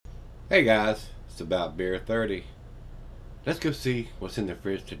Hey guys, it's about beer 30. Let's go see what's in the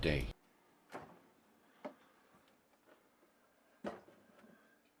fridge today.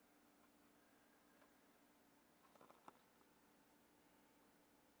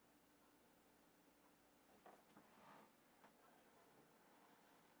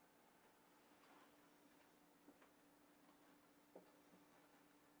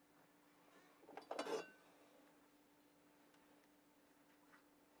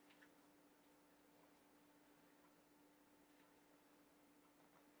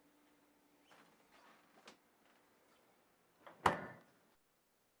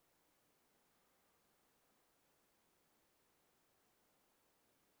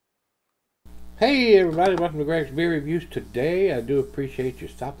 Hey everybody, welcome to Gregsbeerreviews. Today I do appreciate you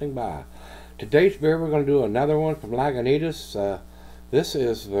stopping by. Today's beer, we're going to do another one from Lagunitas. This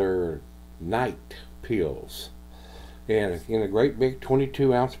is their NightPils. And in a great big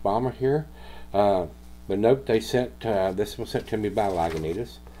 22-ounce bomber here. The note they sent, this was sent to me by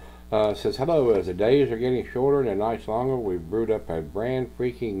Lagunitas. Says, hello, as the days are getting shorter and the nights longer, we've brewed up a brand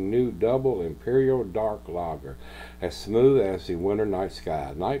freaking new double imperial dark lager, as smooth as the winter night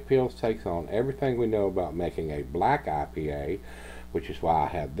sky. NightPils takes on everything we know about making a black IPA, which is why I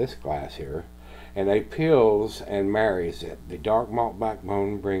have this glass here, and a Pils and marries it. The dark malt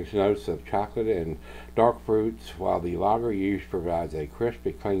backbone brings notes of chocolate and dark fruits, while the lager yeast provides a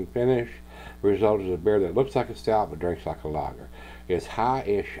crispy, clean finish. The result is a beer that looks like a stout but drinks like a lager. It's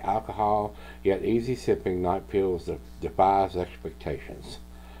high-ish alcohol, yet easy sipping. NightPils defies expectations.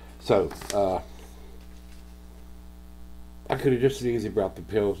 So, I could have just as easily brought the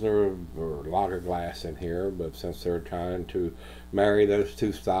Pilsner or lager glass in here, but since they're trying to marry those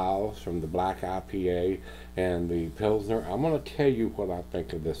two styles from the black IPA and the Pilsner, I'm going to tell you what I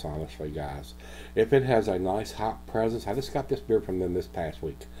think of this, honestly, guys. If it has a nice hop presence, I just got this beer from them this past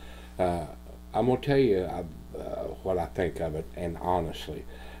week. I'm going to tell you what I think of it, and honestly,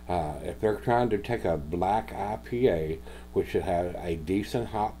 if they're trying to take a black IPA, which should have a decent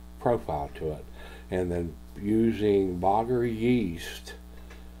hop profile to it, and then using lager yeast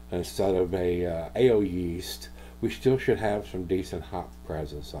instead of a ale yeast, we still should have some decent hop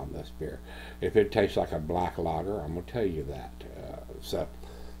presence on this beer. If it tastes like a black lager, I'm going to tell you that. So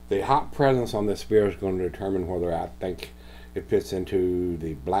the hop presence on this beer is going to determine whether I think it fits into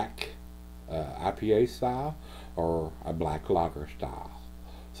the black IPA style or a black lager style.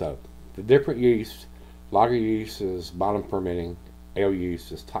 So the different yeast, lager yeast is bottom fermenting, ale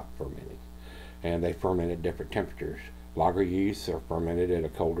yeast is top fermenting, and they ferment at different temperatures. Lager yeasts are fermented at a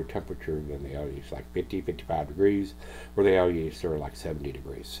colder temperature than the ale yeast, like 50-55 degrees, where the ale yeasts are like 70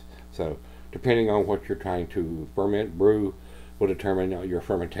 degrees. So depending on what you're trying to ferment, brew, will determine your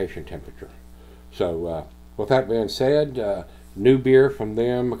fermentation temperature. So with that being said, new beer from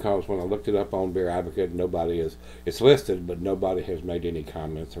them, because when I looked it up on Beer Advocate, it's listed, but nobody has made any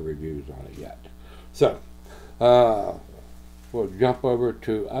comments or reviews on it yet. So we'll jump over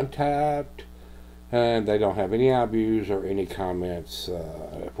to Untapped, and they don't have any reviews or any comments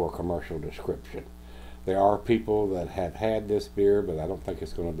for commercial description. There are people that have had this beer, but I don't think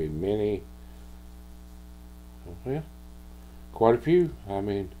it's going to be many. Yeah, quite a few. I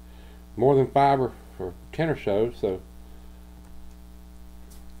mean, more than 5 or 10 or so. So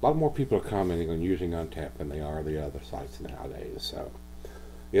a lot more people are commenting on using Untapped than they are the other sites nowadays. So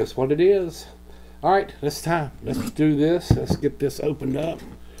it's what it is. All right, it's time. Let's do this. Let's get this opened up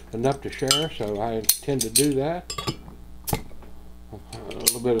enough to share. So I intend to do that. A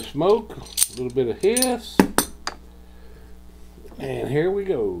little bit of smoke, a little bit of hiss, and here we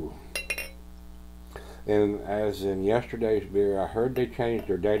go. And as in yesterday's beer, I heard they changed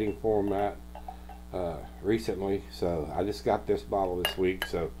their dating format recently, so I just got this bottle this week,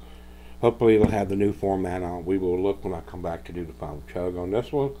 so hopefully it'll have the new format on. We will look when I come back to do the final chug on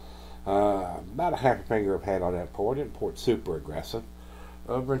this one. About a half a finger I've had on that pour. I didn't pour it super aggressive.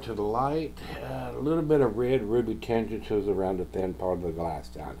 Over into the light, a little bit of red ruby tinges around the thin part of the glass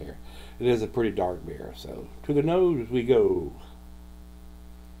down here. It is a pretty dark beer, so to the nose we go.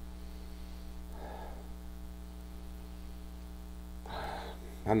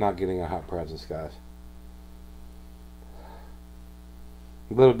 I'm not getting a hot presence, guys.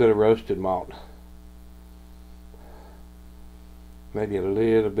 A little bit of roasted malt. Maybe a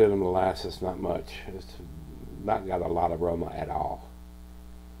little bit of molasses, not much. It's not got a lot of aroma at all.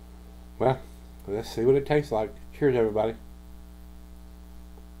 Well, let's see what it tastes like. Cheers, everybody.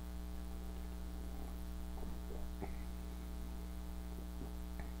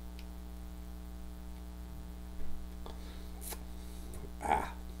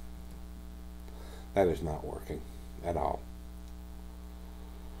 That is not working at all.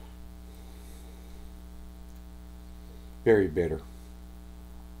 Very bitter.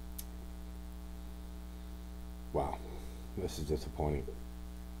 Wow, this is disappointing.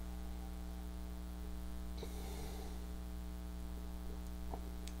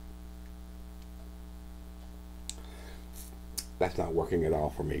 That's not working at all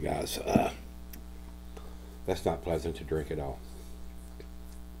for me, guys. That's not pleasant to drink at all.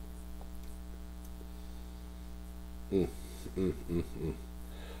 Mm, mm, mm, mm.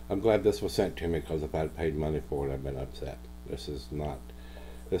 I'm glad this was sent to me, because if I'd paid money for it, I'd been upset. This is not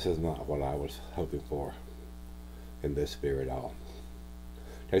what I was hoping for in this beer at all.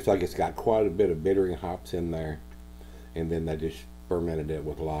 Tastes like it's got quite a bit of bittering hops in there, and then they just fermented it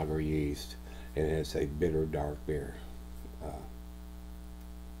with lager yeast, and it's a bitter dark beer.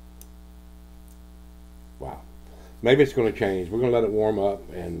 Wow. Maybe it's going to change. We're going to let it warm up,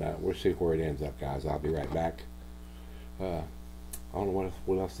 and we'll see where it ends up, guys. I'll be right back. I don't know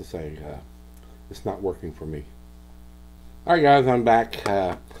what else to say. It's not working for me. Alright, guys, I'm back.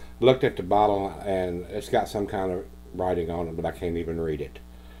 Looked at the bottle, and it's got some kind of writing on it, but I can't even read it.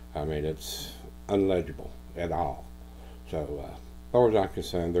 I mean, it's unlegible at all. So, as far as I'm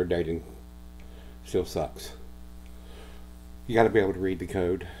concerned, their dating still sucks. You got to be able to read the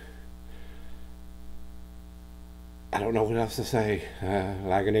code. I don't know what else to say.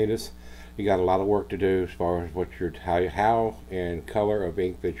 Lagunitas, you got a lot of work to do as far as what you're how and color of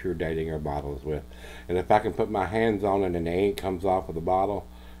ink that you're dating your bottles with. And if I can put my hands on it and the ink comes off of the bottle,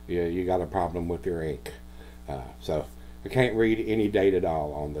 yeah, you got a problem with your ink. So I can't read any date at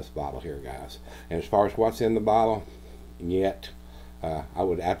all on this bottle here, guys. And as far as what's in the bottle, yet I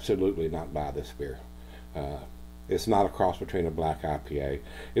would absolutely not buy this beer. It's not a cross between a black IPA.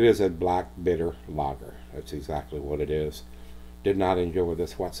 It is a black bitter lager. That's exactly what it is. Did not enjoy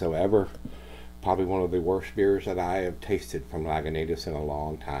this whatsoever. Probably one of the worst beers that I have tasted from Lagunitas in a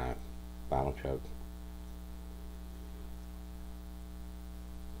long time. Final choke.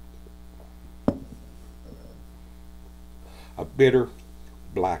 A bitter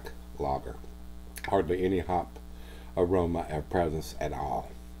black lager. Hardly any hop aroma or presence at all.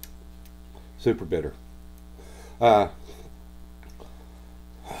 Super bitter.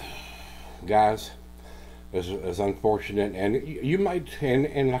 Guys, it's unfortunate, and you might,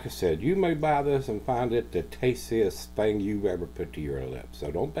 and like I said, you may buy this and find it the tastiest thing you've ever put to your lips. So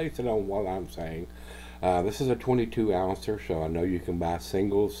don't base it on what I'm saying. This is a 22 ouncer, so I know you can buy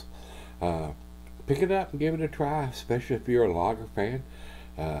singles. Pick it up and give it a try, especially if you're a lager fan.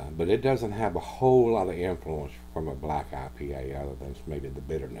 But it doesn't have a whole lot of influence from a black IPA, other than maybe the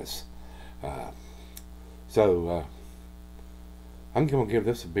bitterness. So I'm going to give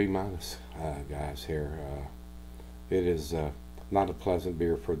this a B minus, guys, here. It is not a pleasant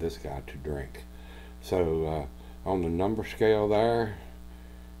beer for this guy to drink. So on the number scale there,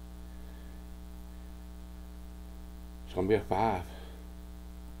 it's going to be a 5.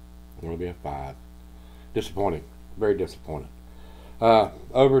 It's going to be a 5. Disappointing. Very disappointing.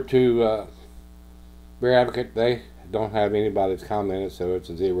 Over to Beer Advocate. They don't have anybody that's commented, so it's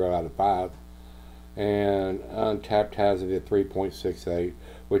a 0 out of 5. And Untapped has it at 3.68,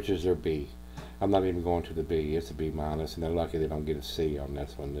 which is their B. I'm not even going to the B. It's a B minus, and they're lucky they don't get a C on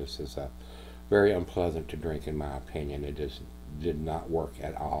this one. This is very unpleasant to drink, in my opinion. It just did not work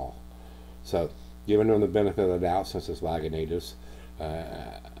at all. So, giving them the benefit of the doubt, since it's Lagunitas,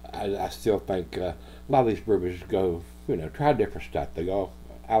 I still think a lot of these brewers go, try different stuff. They go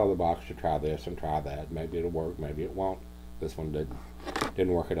out of the box to try this and try that. Maybe it'll work, maybe it won't. This one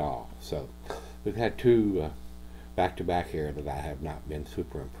didn't work at all. So we've had two back-to-back here that I have not been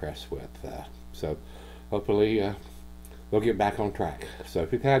super impressed with. So hopefully they'll get back on track. So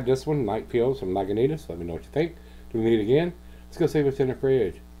if you've had this one, NightPils from Lagunitas, let me know what you think. Do we need it again? Let's go see what's in the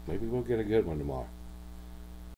fridge. Maybe we'll get a good one tomorrow.